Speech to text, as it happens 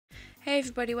Hey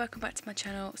everybody, welcome back to my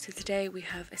channel. So today we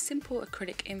have a simple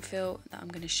acrylic infill that I'm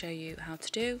going to show you how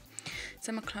to do.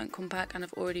 So my client come back and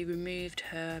I've already removed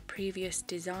her previous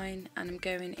design and I'm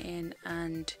going in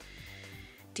and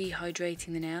dehydrating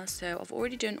the nail. So I've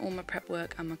already done all my prep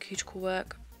work and my cuticle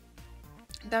work.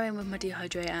 Going with my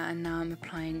dehydrator, and now I'm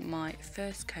applying my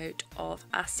first coat of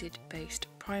acid based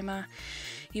primer.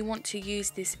 You want to use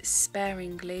this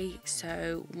sparingly,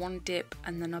 so one dip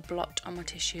and then I blot on my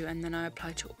tissue and then I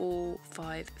apply to all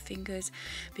 5 fingers,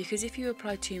 because if you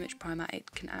apply too much primer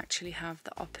it can actually have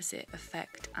the opposite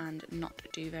effect and not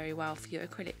do very well for your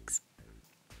acrylics.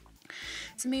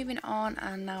 So moving on,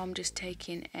 and now I'm just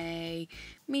taking a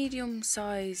medium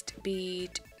sized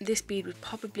bead. This bead was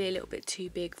probably a little bit too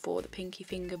big for the pinky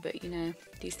finger, but you know,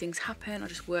 these things happen. I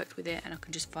just worked with it and I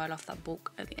can just file off that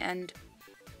bulk at the end.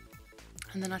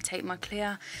 And then I take my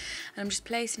clear and I'm just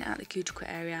placing it at the cuticle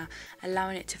area,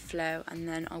 allowing it to flow, and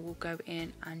then I will go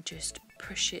in and just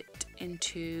push it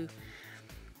into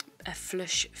a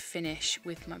flush finish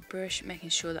with my brush, making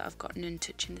sure that I've got none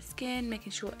touching the skin,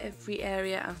 making sure every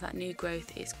area of that new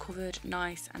growth is covered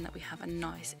nice and that we have a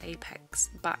nice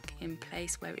apex back in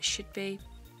place where it should be.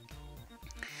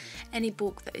 Any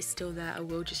bulk that is still there I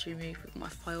will just remove with my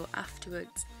file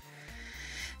afterwards.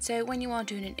 So when you are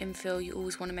doing an infill, you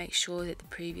always want to make sure that the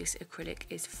previous acrylic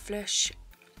is flush.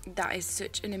 That is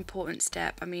such an important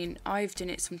step. I mean, I've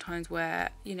done it sometimes where,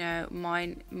 you know,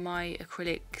 my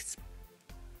acrylics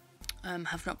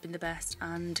have not been the best,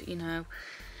 and you know,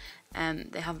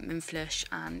 they haven't been flush,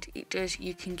 and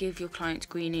you can give your clients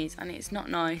greenies and it's not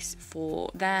nice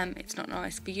for them, it's not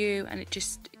nice for you, and it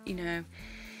just, you know,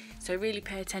 so really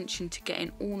pay attention to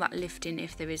getting all that lifting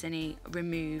if there is any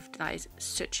removed. That is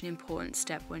such an important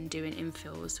step when doing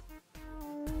infills.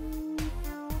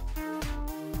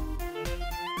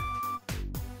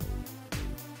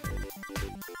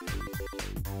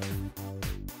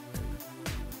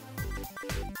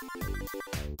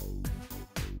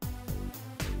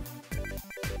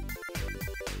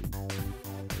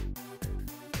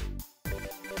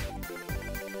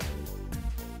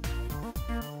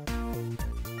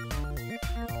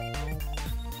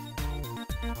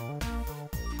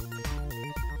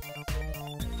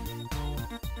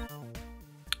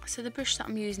 So the brush that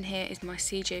I'm using here is my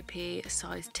CJP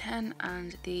size 10,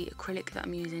 and the acrylic that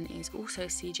I'm using is also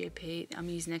CJP. I'm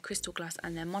using their crystal glass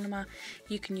and their monomer.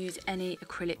 You can use any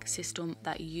acrylic system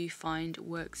that you find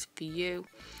works for you.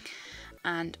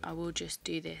 And I will just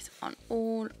do this on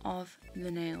all of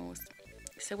the nails.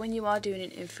 So when you are doing an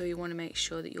infill, you want to make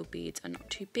sure that your beads are not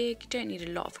too big. You don't need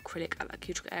a lot of acrylic at that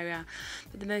cuticle area,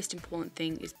 but the most important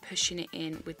thing is pushing it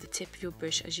in with the tip of your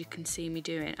brush, as you can see me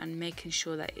doing, and making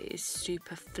sure that it is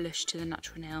super flush to the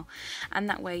natural nail, and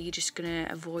that way you're just going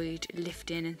to avoid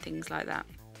lifting and things like that.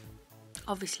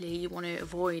 Obviously you want to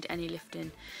avoid any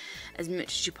lifting as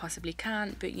much as you possibly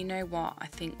can, but you know what, I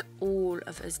think all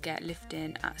of us get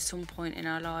lifting at some point in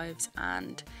our lives,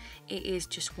 and it is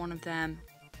just one of them.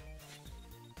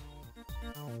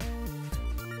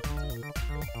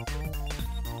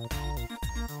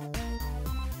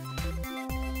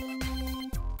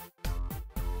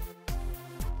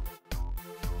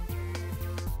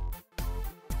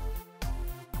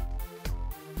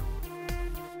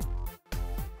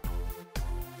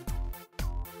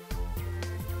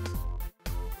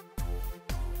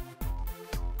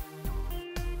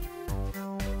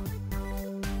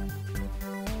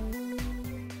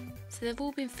 So they've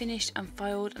all been finished and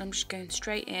filed, and I'm just going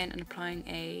straight in and applying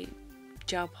a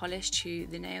gel polish to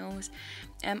the nails.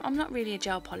 I'm not really a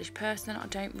gel polish person. I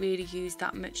don't really use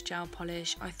that much gel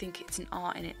polish. I think it's an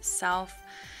art in itself.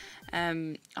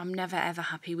 I'm never ever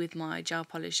happy with my gel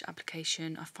polish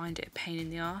application. I find it a pain in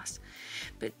the arse.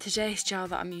 But today's gel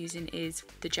that I'm using is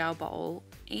the Gel Bottle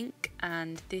ink,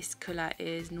 and this colour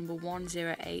is number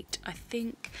 108, I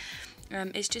think.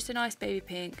 It's just a nice baby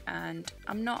pink, and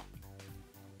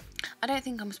I don't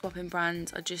think I'm swapping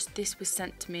brands. This was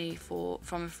sent to me from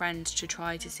a friend to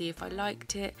try to see if I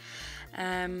liked it.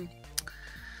 But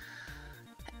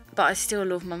I still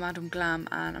love my Madam Glam,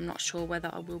 and I'm not sure whether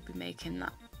I will be making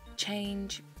that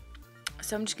change.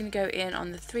 So I'm just going to go in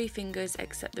on the 3 fingers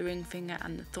except the ring finger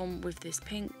and the thumb with this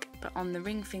pink. But on the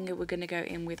ring finger we're going to go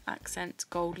in with Akzents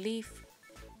Gold Leaf.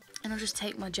 And I'll just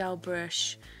take my gel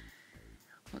brush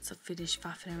once I've finished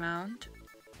faffing around.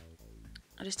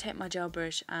 I'll just take my gel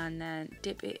brush and then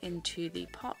dip it into the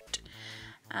pot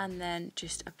and then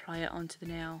just apply it onto the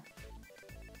nail.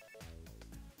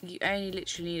 You only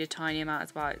literally need a tiny amount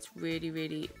as well. It's really,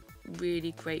 really,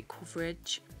 really great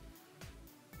coverage.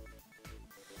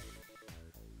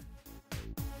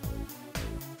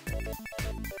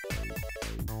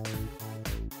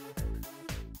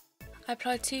 I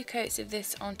applied 2 coats of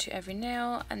this onto every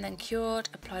nail and then cured,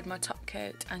 applied my top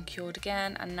coat and cured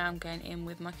again, and now I'm going in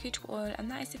with my cuticle oil,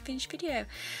 and that is the finished video.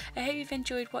 I hope you've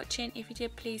enjoyed watching. If you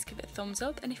did, please give it a thumbs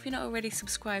up, and if you're not already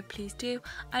subscribed, please do.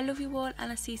 I love you all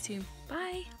and I'll see you soon.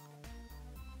 Bye!